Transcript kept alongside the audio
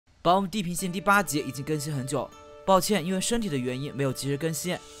宝可梦地平线第8集已经更新很久，抱歉，因为身体的原因没有及时更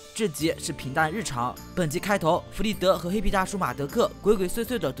新。这集是平淡日常。本集开头，弗利德和黑皮大叔马德克鬼鬼祟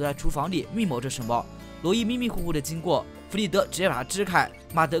祟的躲在厨房里密谋着什么。罗伊迷迷糊糊的经过，弗利德直接把他支开，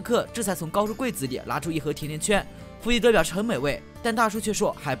马德克这才从高处柜子里拿出一盒甜甜圈。弗利德表示很美味，但大叔却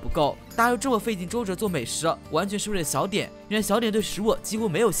说还不够。大家又这么费尽周折做美食，完全是为了小点。原来小点对食物几乎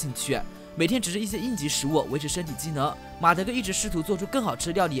没有兴趣，每天只是一些应急食物维持身体机能。马德克一直试图做出更好吃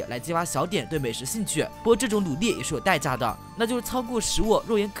的料理来激发小点对美食兴趣，不过这种努力也是有代价的，那就是仓库食物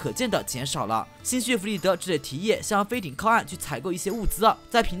肉眼可见的减少了。心虚弗利德只得提议想让飞艇靠岸去采购一些物资。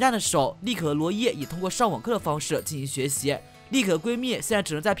在平淡的时候，丽可和罗伊也通过上网课的方式进行学习。丽可闺蜜现在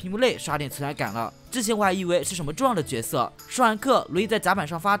只能在屏幕内刷点存在感了，之前我还以为是什么重要的角色。上完课，罗伊在甲板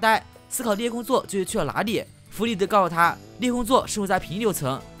上发呆，思考裂空座究竟去了哪里。弗利德告诉他，裂空座生活在平流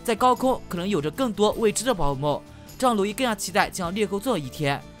层，在高空可能有着更多未知的宝可梦，这让罗伊更加期待见到裂空座的一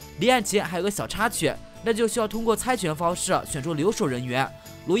天。离岸前还有个小插曲，那就需要通过猜拳方式选出留守人员。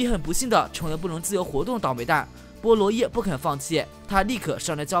罗伊很不幸的成为不能自由活动的倒霉蛋，不过罗伊不肯放弃，他立刻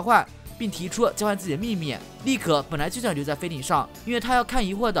上来交换，并提出交换自己的秘密。丽可本来就想留在飞艇上，因为他要看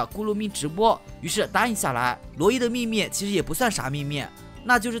一会儿的咕噜咪直播，于是答应下来。罗伊的秘密其实也不算啥秘密，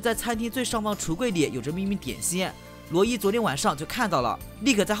那就是在餐厅最上方橱柜里有着秘密点心。罗伊昨天晚上就看到了，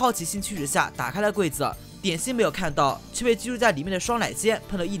立刻在好奇心驱使下打开了柜子，点心没有看到，却被居住在里面的双奶仙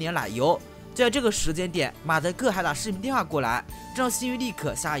喷了一脸奶油。就在这个时间点，马德克还打视频电话过来，这让心于丽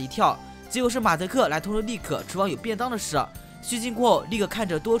可吓一跳。结果是马德克来通知丽可厨房有便当的事。虚惊过后，立刻看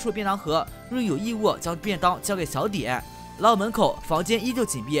着多出的便当盒，认为有义务将便当交给小点。来到门口，房间依旧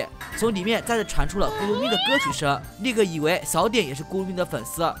紧闭，从里面再次传出了咕噜咪的歌曲声。立刻以为小点也是咕噜咪的粉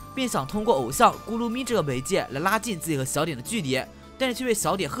丝，便想通过偶像咕噜咪这个媒介来拉近自己和小点的距离，但是却被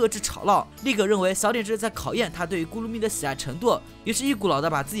小点呵斥吵闹。立刻认为小点这是在考验他对于咕噜咪的喜爱程度，于是一股脑的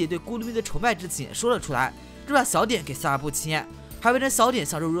把自己对咕噜咪的崇拜之情说了出来，这把小点给吓得不轻。还为了小点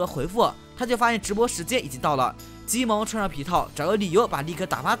想着如何回复，他就发现直播时间已经到了，急忙穿上皮套，找个理由把立刻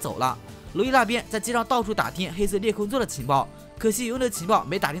打发走了。罗伊那边在街上到处打听黑色裂空座的情报，可惜有用的情报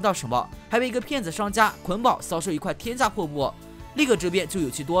没打听到什么，还被一个骗子商家捆绑销售一块天价货物。立刻这边就有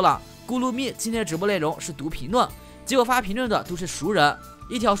趣多了，咕噜咪今天的直播内容是读评论，结果发评论的都是熟人。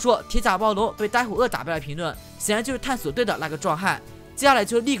一条说铁甲暴龙被呆虎鳄打败的评论，显然就是探索队的那个壮汉。接下来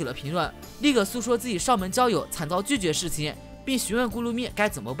就是立可的评论，立可诉说自己上门交友惨遭拒绝的事情，并询问咕噜咪该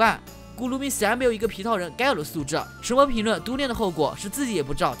怎么办。咕噜咪显然没有一个皮套人该有的素质，什么评论毒恋的后果是自己也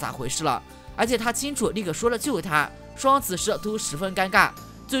不知道咋回事了，而且他清楚立可说了就是他，双方此时都十分尴尬。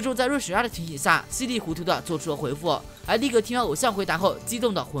最终在热水压的情形下，稀里糊涂的做出了回复，而立可听完偶像回答后，激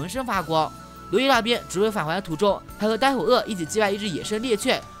动的浑身发光。罗伊那边准备返还的途中，还和呆虎鳄一起击败一只野生猎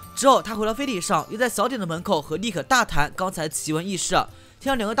雀。之后他回到飞艇上，又在小点的门口和立可大谈刚才的奇闻异事，听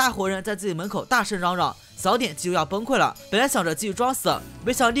到两个大活人在自己门口大声嚷嚷，小点几乎要崩溃了。本来想着继续装死，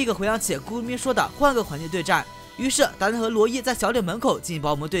没想到立刻回想起咕噜咪说的换个环境对战，于是打算和罗伊在小点门口进行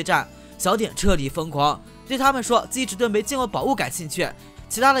宝可梦对战。小点彻底疯狂，对他们说自己只对没见过宝物感兴趣，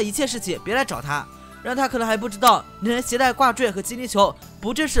其他的一切事情别来找他。让他可能还不知道，能携带挂坠和精灵球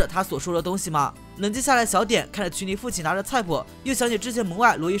不正是他所说的东西吗？冷静下来，小点看着群里父亲拿着菜谱，又想起之前门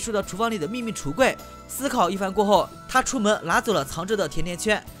外罗伊说的厨房里的秘密橱柜，思考一番过后，他出门拿走了藏着的甜甜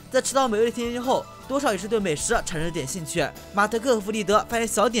圈。在吃到美味的甜甜圈后，多少也是对美食产生点兴趣。马特克和弗利德发现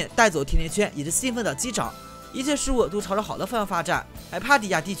小点带走甜甜圈，也是兴奋的击掌。一切事物都朝着好的方向发展，而帕迪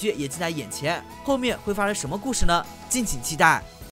亚地区也近在眼前。后面会发生什么故事呢？敬请期待。